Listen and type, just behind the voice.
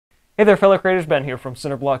Hey there, fellow creators, Ben here from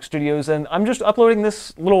Cinderblock Studios, and I'm just uploading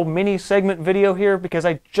this little mini segment video here because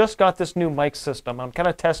I just got this new mic system. I'm kind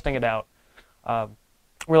of testing it out.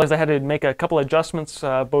 Realized I had to make a couple adjustments,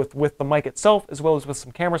 both with the mic itself as well as with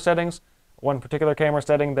some camera settings. One particular camera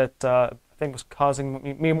setting that I think was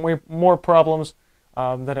causing me more problems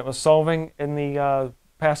than it was solving in the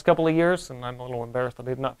past couple of years, and I'm a little embarrassed that I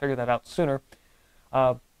did not figure that out sooner.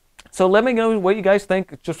 So let me know what you guys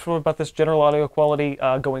think just about this general audio quality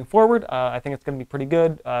going forward. I think it's going to be pretty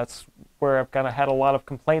good. It's where I've kind of had a lot of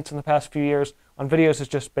complaints in the past few years. On videos, it's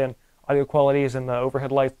just been audio qualities and the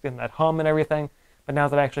overhead lights and that hum and everything. But now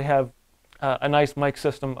that I actually have a nice mic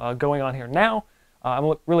system going on here now,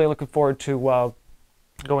 I'm really looking forward to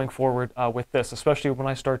going forward with this, especially when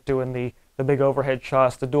I start doing the big overhead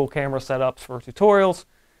shots, the dual camera setups for tutorials.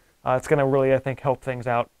 It's going to really, I think, help things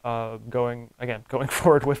out going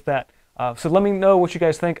forward with that. So let me know what you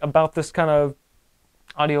guys think about this kind of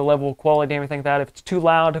audio level quality and everything like that. If it's too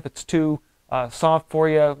loud, if it's too soft for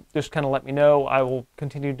you, just kind of let me know. I will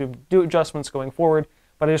continue to do adjustments going forward.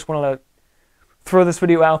 But I just want to throw this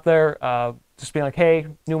video out there, just being like, hey,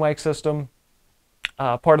 new mic system.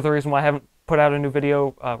 Part of the reason why I haven't put out a new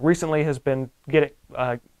video recently has been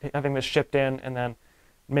having this shipped in and then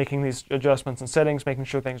making these adjustments and settings, making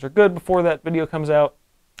sure things are good before that video comes out.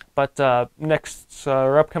 But next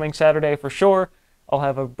or upcoming Saturday for sure, I'll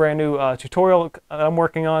have a brand new tutorial I'm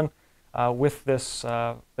working on with this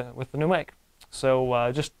with the new mic. So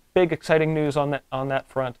just big exciting news on that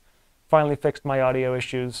front. Finally fixed my audio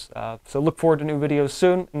issues. So look forward to new videos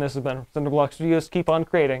soon. And this has been Cinderblock Studios. Keep on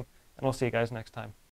creating, and I'll see you guys next time.